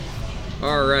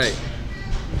All right.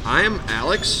 I am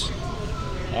Alex,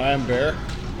 I am Bear.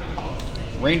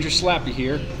 Ranger Slappy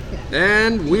here.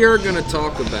 and we are going to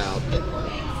talk about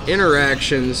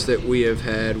interactions that we have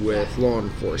had with law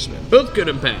enforcement, both good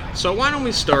and bad. So why don't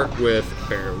we start with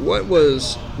Bear? What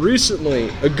was recently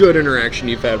a good interaction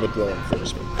you've had with law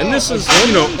enforcement? And this is,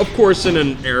 of course, in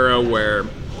an era where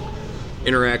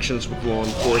interactions with law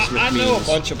enforcement I know means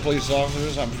a bunch of police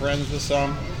officers. I'm friends with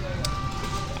some.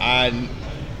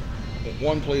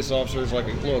 One police officer is like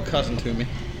a little cousin to me.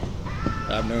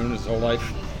 I've known his whole life.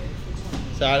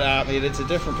 So I mean, it's a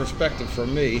different perspective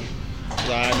from me. 'Cause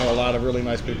I know a lot of really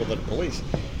nice people that are police.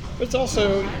 But it's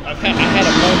also, I had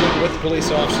a moment with a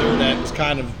police officer that was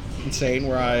kind of insane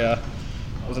where I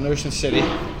was in Ocean City.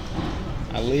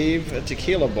 I leave a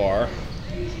tequila bar.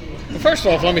 Well, first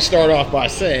off, let me start off by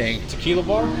saying, Tequila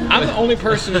bar? I'm the only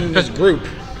person in this group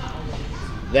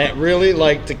that really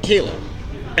liked tequila.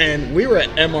 And we were at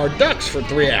MR Ducks for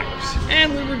 3 hours.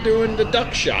 And we were doing the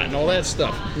duck shot and all that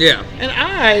stuff. yeah. And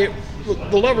I,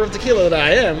 the lover of tequila that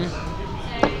I am,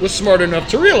 was smart enough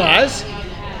to realize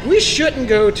we shouldn't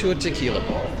go to a tequila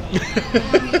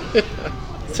bar.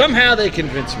 Somehow they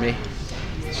convinced me.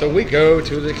 So we go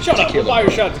to the Shut up, we'll tequila buy bar.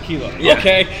 your shot of tequila. Yeah.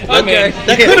 Okay, I'm Okay. in.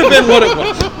 That could have been what it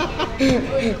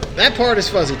was. That part is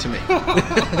fuzzy to me.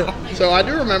 So I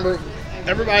do remember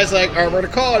everybody's like, all right, we're going to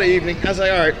call it an evening. I was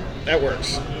like, all right, that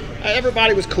works.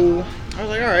 Everybody was cool. I was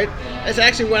like, all right, it's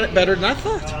actually went better than I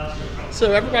thought.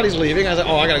 So everybody's leaving. I was like,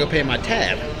 oh, I got to go pay my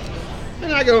tab.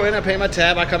 And I go in, I pay my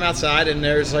tab, I come outside, and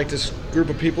there's like this group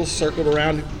of people circled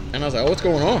around. And I was like, oh, what's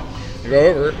going on? I go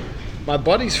over. My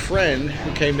buddy's friend,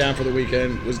 who came down for the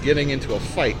weekend, was getting into a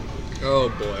fight. Oh,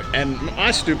 boy. And my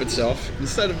stupid self,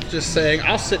 instead of just saying,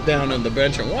 I'll sit down on the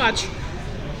bench and watch,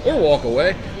 or walk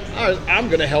away, I'm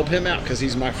going to help him out because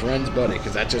he's my friend's buddy,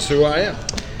 because that's just who I am.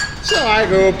 So I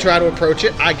go try to approach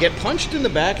it. I get punched in the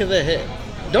back of the head.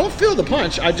 Don't feel the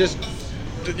punch. I just,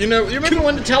 you remember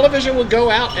when the television would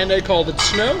go out and they called it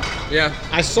snow? Yeah.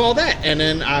 I saw that, and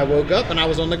then I woke up and I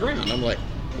was on the ground. I'm like,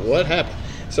 what happened?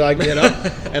 So I get up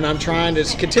and I'm trying to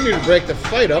continue to break the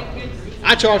fight up.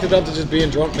 I chalked it up to just being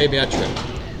drunk. Maybe I tripped.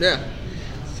 Yeah.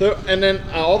 So, and then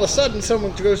all of a sudden,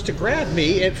 someone goes to grab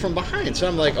me from behind. So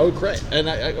I'm like, oh, Christ. And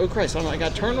oh, Christ. I'm like, I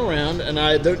turn around, and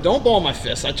I don't ball my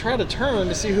fist. I try to turn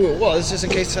to see who it was, just in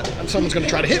case someone's going to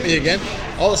try to hit me again.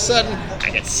 All of a sudden,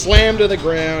 I get slammed to the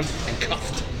ground and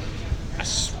cuffed.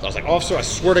 I was like, officer, I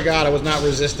swear to God, I was not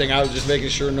resisting. I was just making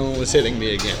sure no one was hitting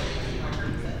me again.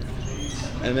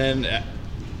 And then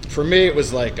for me, it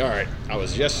was like, all right, I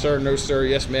was yes, sir, no, sir,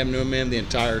 yes, ma'am, no, ma'am, the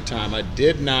entire time. I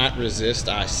did not resist.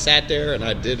 I sat there and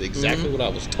I did exactly what I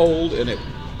was told, and it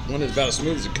went about as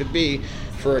smooth as it could be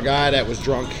for a guy that was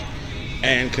drunk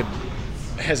and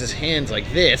has his hands like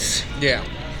this. Yeah.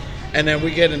 And then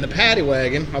we get in the paddy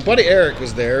wagon. My buddy Eric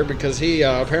was there because he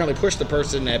apparently pushed the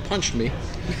person that punched me.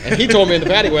 And he told me in the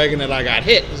paddy wagon that I got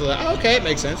hit. So I was like, oh, okay, it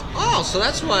makes sense. Oh, so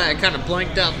that's why I kind of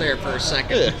blanked out there for a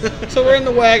second. Yeah. So we're in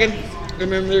the wagon.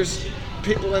 Remember, there's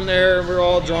people in there. We're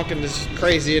all drunk and this is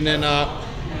crazy. And then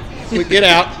we get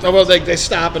out. Well, they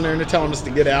stop and they're telling us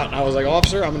to get out. And I was like,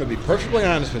 officer, I'm going to be perfectly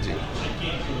honest with you.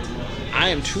 I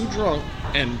am too drunk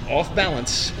and off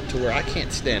balance to where I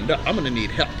can't stand up. I'm going to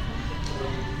need help.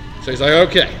 So he's like,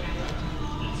 okay.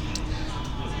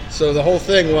 So the whole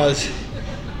thing was,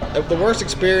 the worst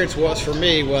experience for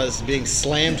me was being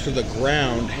slammed to the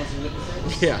ground.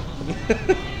 Yeah.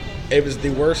 It was the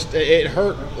worst. It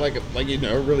hurt like it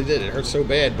really did. It hurt so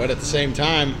bad. But at the same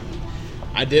time,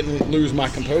 I didn't lose my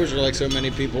composure like so many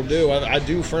people do. I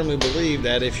do firmly believe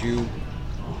that if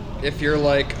If you're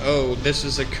like, oh, this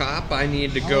is a cop, I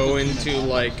need to go into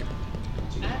like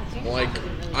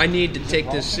I need to take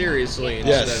this seriously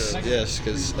instead of... Yes,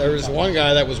 because there was one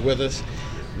guy that was with us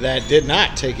that did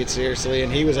not take it seriously,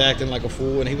 and he was acting like a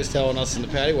fool, and he was telling us in the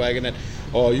paddy wagon that,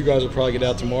 oh, you guys will probably get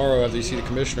out tomorrow after you see the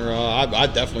commissioner. I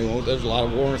definitely won't. There's a lot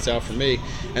of warrants out for me.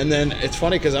 And then it's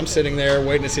funny because I'm sitting there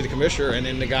waiting to see the commissioner, and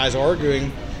then the guy's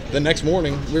arguing the next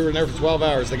morning. We were there for 12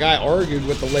 hours. The guy argued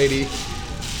with the lady.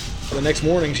 The next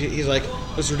morning, he's like,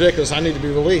 "This is ridiculous. I need to be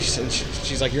released." And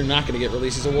she's like, "You're not going to get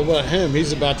released." He said, "Well, what about him?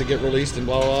 He's about to get released." And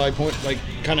blah, blah, blah.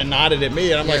 Kind of nodded at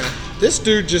me. And I'm like, this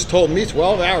dude just told me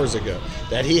 12 hours ago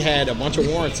that he had a bunch of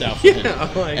warrants out for him.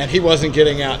 And he wasn't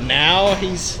getting out. Now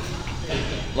he's,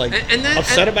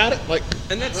 upset about it.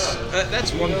 And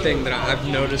that's one thing that I've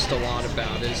noticed a lot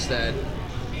about is that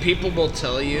people will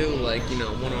tell you, like, you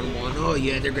know, one-on-one, oh,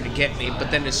 yeah, they're going to get me.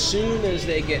 But then as soon as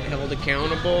they get held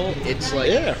accountable, it's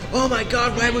like, oh, my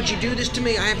God, why would you do this to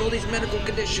me? I have all these medical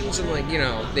conditions. And, like, you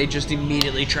know, they just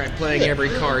immediately try playing every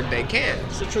card they can.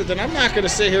 It's the truth. And I'm not going to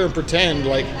sit here and pretend.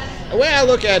 Like, the way I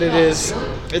look at it is,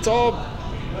 it's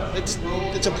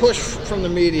a push from the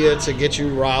media to get you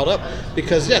riled up,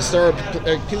 because yes, there's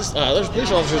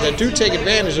police officers that do take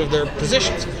advantage of their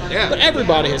positions. Yeah. But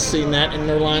everybody has seen that in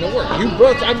their line of work.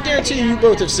 I guarantee you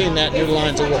both have seen that in your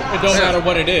lines of work. It don't matter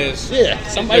what it is. Yeah.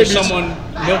 There's someone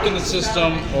milking the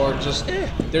system, or just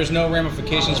there's no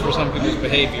ramifications for some people's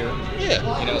behavior.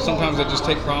 Yeah. You know, sometimes they just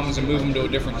take problems and move them to a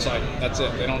different site. That's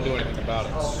it. They don't do anything about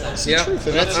it. That's the truth.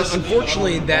 And that's just,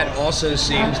 unfortunately, that also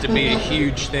seems to be a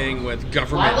huge thing with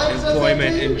government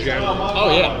employment in general.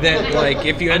 Oh yeah. That, like,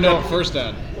 if you I end know up it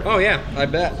firsthand. Oh yeah, I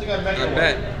bet.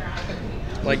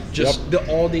 Like, just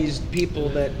all these people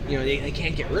that, you know, they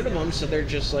can't get rid of them, so they're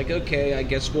just like, okay, I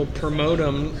guess we'll promote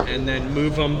them and then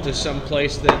move them to some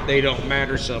place that they don't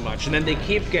matter so much. And then they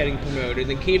keep getting promoted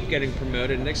and keep getting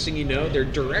promoted. Next thing you know, they're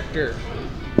director.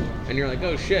 And you're like,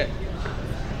 oh shit.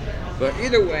 But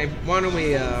either way, why don't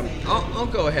we, I'll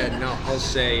go ahead and I'll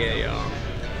say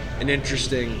an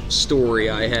interesting story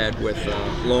I had with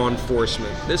law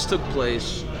enforcement. This took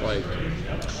place, like,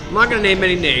 I'm not going to name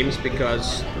any names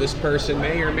because this person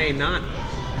may or may not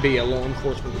be a law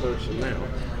enforcement person now.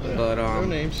 But no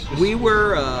names. We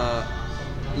were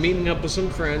meeting up with some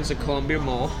friends at Columbia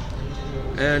Mall,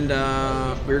 and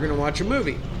we were going to watch a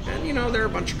movie. And, you know, there were a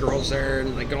bunch of girls there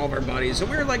and, like, all of our buddies. And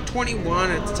we were, like,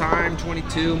 21 at the time,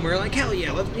 22. And we were like, hell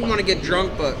yeah, we want to get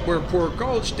drunk, but we're poor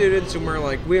college students. And we're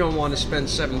like, we don't want to spend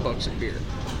 $7 a beer.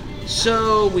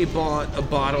 So we bought a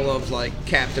bottle of, like,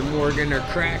 Captain Morgan or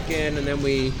Kraken, and then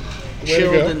we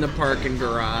chilled in the parking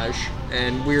garage,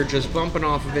 and we were just bumping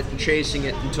off of it and chasing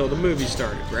it until the movie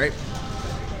started, right?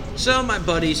 So my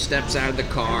buddy steps out of the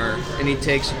car, and he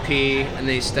takes a pee, and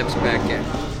then he steps back in.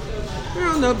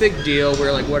 Well, no big deal.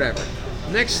 We're like, whatever.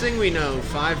 Next thing we know,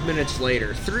 5 minutes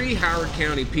later, 3 Howard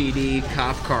County PD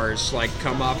cop cars, like,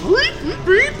 come up,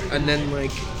 and then,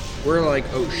 like, we're like,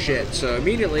 oh shit. So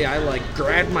immediately I, like,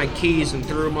 grabbed my keys and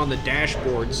threw them on the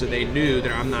dashboard so they knew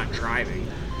that I'm not driving.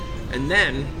 And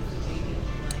then,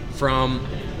 from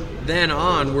then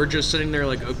on, we're just sitting there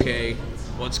like, okay,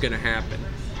 what's gonna happen?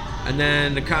 And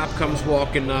then the cop comes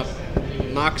walking up,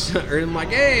 knocks, or I'm like,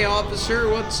 hey, officer,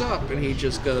 what's up? And he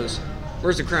just goes,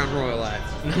 where's the Crown Royal at?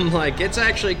 And I'm like, it's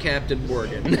actually Captain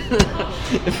Morgan.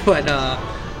 But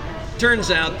turns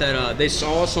out that they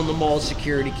saw us on the mall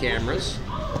security cameras.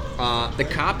 The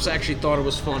cops actually thought it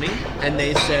was funny, and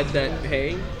they said that,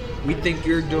 hey, we think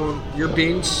you're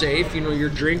being safe, you know, you're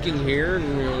drinking here, and,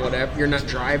 you know, whatever, you're not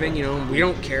driving, you know, we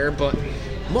don't care, but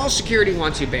mall security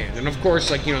wants you banned. And of course,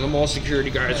 like, you know, the mall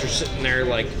security guys are sitting there,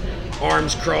 like,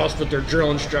 arms crossed with their drill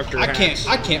instructor hats.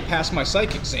 I can't pass my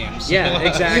psych exams. Yeah,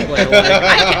 exactly. Like,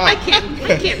 I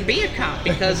can't be a cop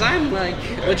because I'm, like,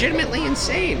 legitimately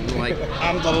insane. Like,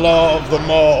 I'm the law of the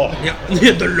mall.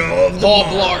 Yeah, the law of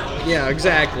the mall. Yeah,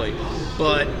 exactly.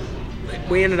 But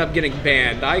we ended up getting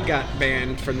banned. I got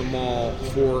banned from the mall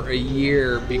for a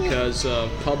year because of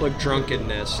public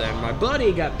drunkenness, and my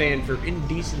buddy got banned for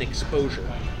indecent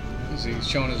exposure. He's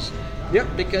showing his...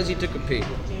 Yep, because he took a pee.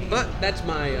 But that's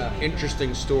my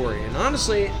interesting story. And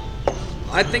honestly,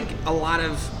 I think a lot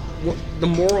of the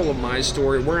moral of my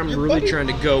story, where I'm really trying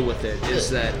to go with it, is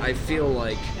that I feel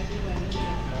like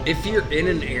if you're in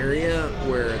an area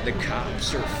where the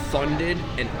cops are funded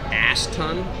an ass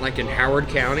ton, like in Howard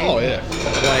County. Oh, yeah.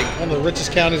 Like one of the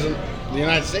richest counties in the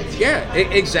United States. Yeah,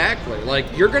 exactly. Like,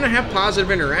 you're going to have positive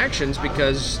interactions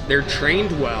because they're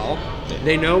trained well,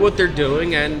 they know what they're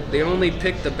doing, and they only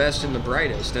pick the best and the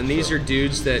brightest. And these are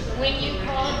dudes that,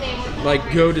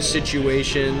 like, go to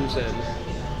situations and...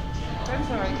 I'm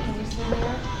sorry, can we sit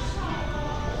there?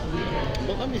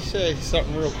 Well, let me say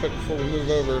something real quick before we move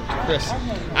over to Chris.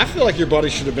 I feel like your buddy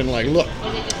should have been like, look,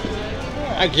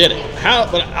 I get it.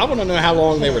 But I want to know how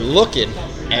long they were looking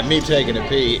at me taking a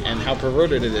pee and how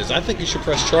perverted it is. I think you should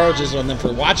press charges on them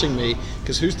for watching me,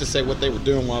 because who's to say what they were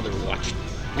doing while they were watching?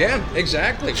 Yeah,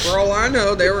 exactly. For all I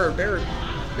know, they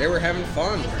were having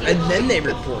fun, and then they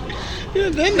reported it. Yeah,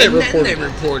 then they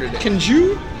reported it. Can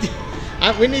you?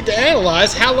 We need to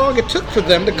analyze how long it took for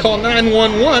them to call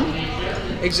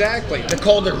 911. Exactly. To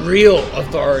call the real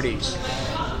authorities.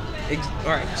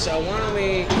 All right. So why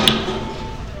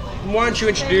don't you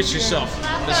introduce yourself,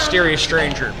 mysterious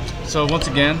stranger? So once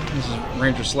again, this is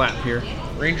Ranger Slap here.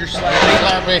 Ranger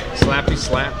Slappy. Slappy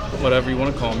Slap, whatever you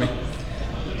want to call me.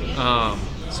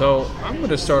 So I'm going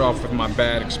to start off with my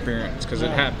bad experience, because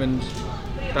it happened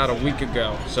about a week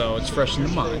ago, so it's fresh in the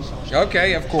mind.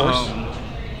 Okay, of course.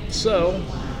 So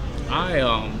I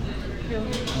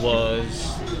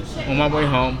was on my way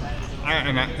home.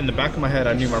 In the back of my head,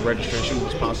 I knew my registration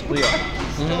was possibly up.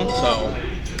 So,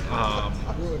 of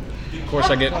course,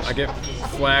 I get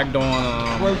flagged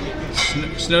on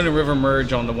Snowden River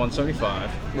merge on the 175.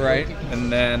 Right.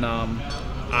 And then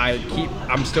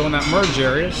I'm still in that merge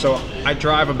area, so I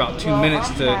drive about 2 minutes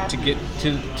to get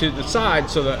to the side,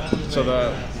 so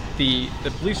the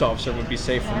police officer would be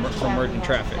safe from merging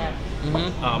traffic.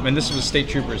 And this was state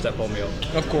troopers that pulled me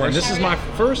over. Of course. And this is my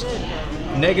first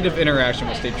negative interaction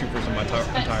with state troopers in my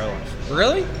entire life.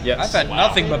 Really? Yes. I've had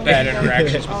nothing but bad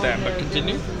interactions with them, but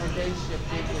continue.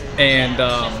 And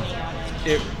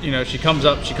she comes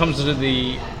to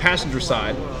the passenger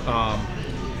side,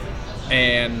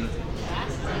 and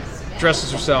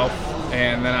dresses herself,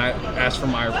 and then I asked for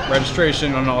my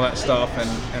registration and all that stuff,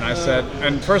 and I said,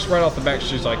 and first right off the bat,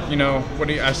 she's like, what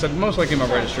do you, I said, most likely my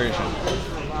registration.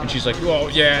 And she's like,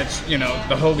 well, yeah, it's,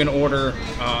 the Hogan order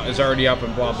is already up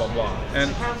and blah, blah, blah.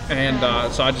 And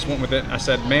so I just went with it. I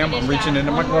said, ma'am, I'm reaching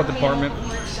into my glove department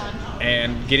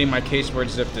and getting my case where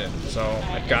it's zipped in. So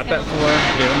I got that for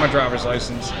her, gave her my driver's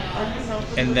license,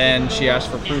 and then she asked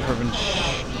for proof of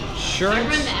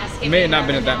insurance. It may have not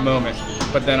been at that moment,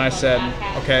 but then I said,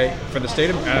 okay, for the state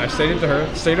of, I stated to her,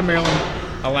 the state of Maryland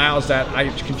allows that I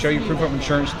can show you proof of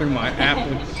insurance through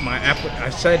I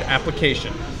said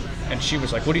application. And she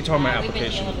was like, what are you talking about,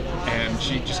 application? And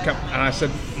she just kept, and I said,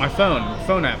 my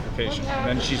phone application. And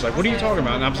then she's like, what are you talking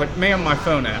about? And I was like, ma'am, my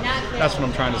phone app. That's what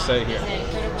I'm trying to say here.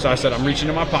 So I said, I'm reaching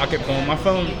in my pocket, pulling my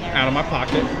phone out of my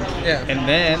pocket. Yeah. And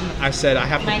then I said, I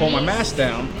have to pull my mask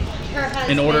down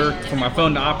in order for my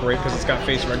phone to operate because it's got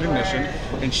face recognition.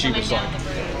 And she was like,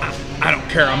 I don't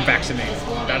care, I'm vaccinated.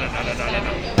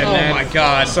 And oh my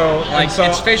God. So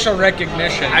it's facial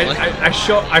recognition. I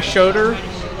showed her.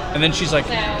 And then she's like,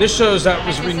 this shows that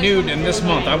was renewed in this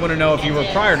month. I want to know if you were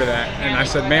prior to that. And I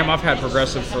said, ma'am, I've had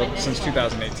Progressive since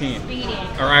 2018.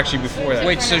 Or actually before that.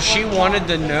 Wait, so she wanted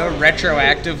to know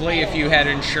retroactively if you had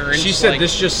insurance? She said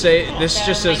this just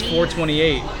says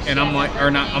 428. And I'm like,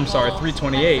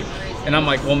 328. And I'm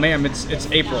like, well, ma'am, it's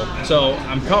April, so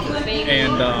I'm covered.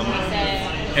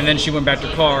 And then she went back to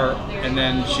her car, and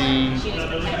then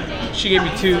she gave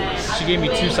me two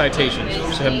citations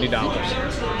for $70.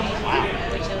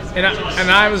 And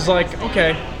I was like,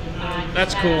 okay,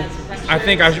 that's cool. I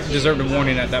think I deserved a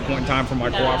warning at that point in time for my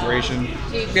cooperation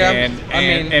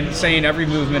and saying every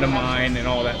movement of mine and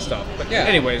all that stuff. But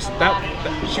anyways, she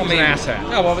was an asshat.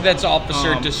 No, well, that's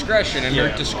officer discretion, and her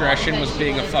discretion was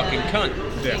being a fucking cunt.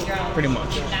 Yeah, pretty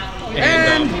much.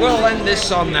 And we'll end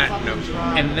this on that note.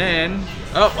 And then...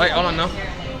 Oh, wait, hold on, no.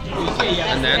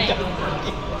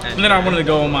 And then I wanted to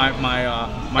go on my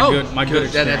good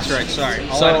experience. Yeah, that's right. Sorry,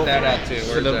 I'll edit that out too.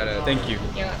 Where's that at? Thank you.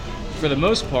 For the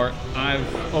most part,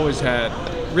 I've always had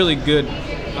really good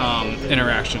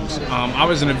interactions. I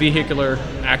was in a vehicular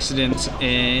accident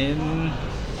in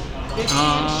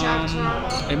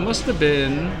it must have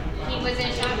been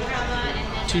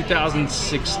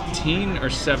 2016 or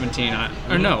 17. It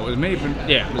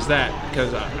was that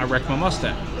because I wrecked my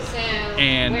Mustang,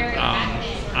 and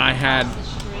I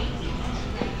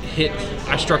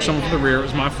struck someone from the rear. It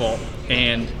was my fault,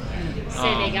 and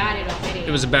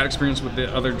it was a bad experience with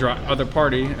the other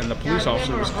party, and the police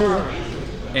officer was cool,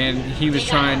 and he was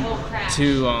trying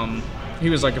to. He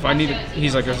was like,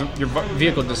 he's like, is your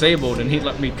vehicle disabled? And he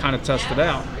let me kind of test it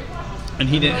out, and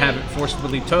he didn't have it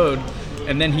forcibly towed,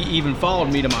 and then he even followed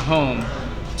me to my home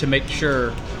to make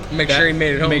sure he made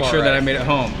it home. Make sure that I made it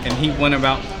home, and he went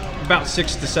about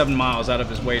 6 to 7 miles out of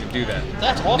his way to do that.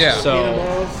 That's awesome. Yeah. So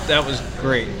that was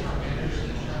great.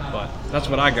 But that's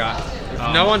what I got.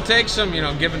 No one takes them,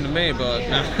 give them to me, but...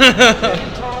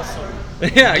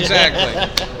 Yeah, exactly. Yeah.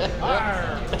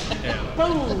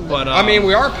 But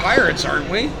we are pirates, aren't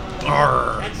we?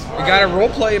 Arr. We gotta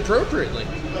roleplay appropriately.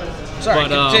 Sorry,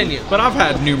 continue. But I've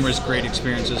had numerous great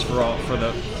experiences for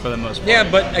the most part. Yeah,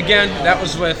 but again, that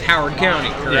was with Howard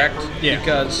County, correct? Yeah.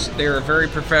 Because they're a very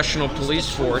professional police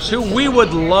force who we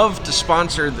would love to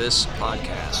sponsor this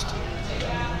podcast.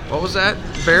 What was that,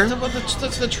 Bear?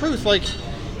 That's the truth. Like,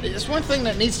 it's one thing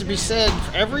that needs to be said.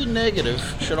 Every negative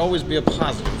should always be a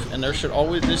positive, and there should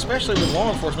always, especially with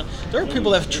law enforcement, there are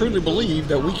people that truly believe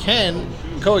that we can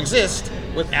coexist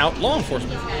without law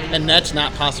enforcement, and that's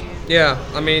not possible. Yeah,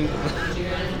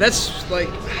 that's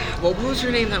like, what was her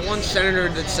name? That one senator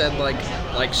that said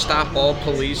like stop all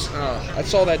police. I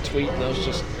saw that tweet and I was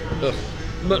just, ugh.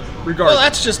 But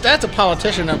regardless, well, that's a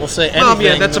politician that will say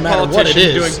anything. That's no a matter what it politician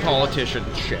is. doing politician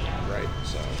shit, right?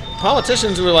 So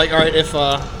Politicians were like, all right, if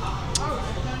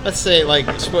let's say like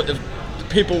if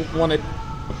people wanted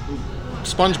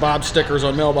SpongeBob stickers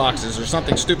on mailboxes or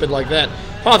something stupid like that.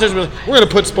 Politicians were like, we're going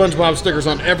to put SpongeBob stickers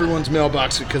on everyone's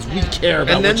mailbox because we care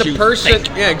about And then what the you person, think.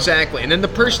 yeah, exactly. And then the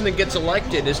person that gets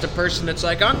elected is the person that's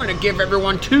like, I'm going to give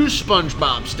everyone 2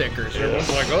 SpongeBob stickers. And everyone's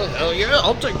like, oh, hell yeah,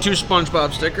 I'll take 2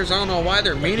 SpongeBob stickers. I don't know why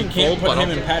they're meaningful, Can't put but him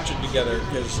I'll and Patrick together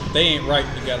because they ain't right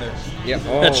together. Yeah,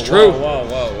 That's true.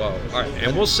 Whoa. All right,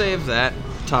 and we'll save that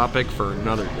topic for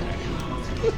another day.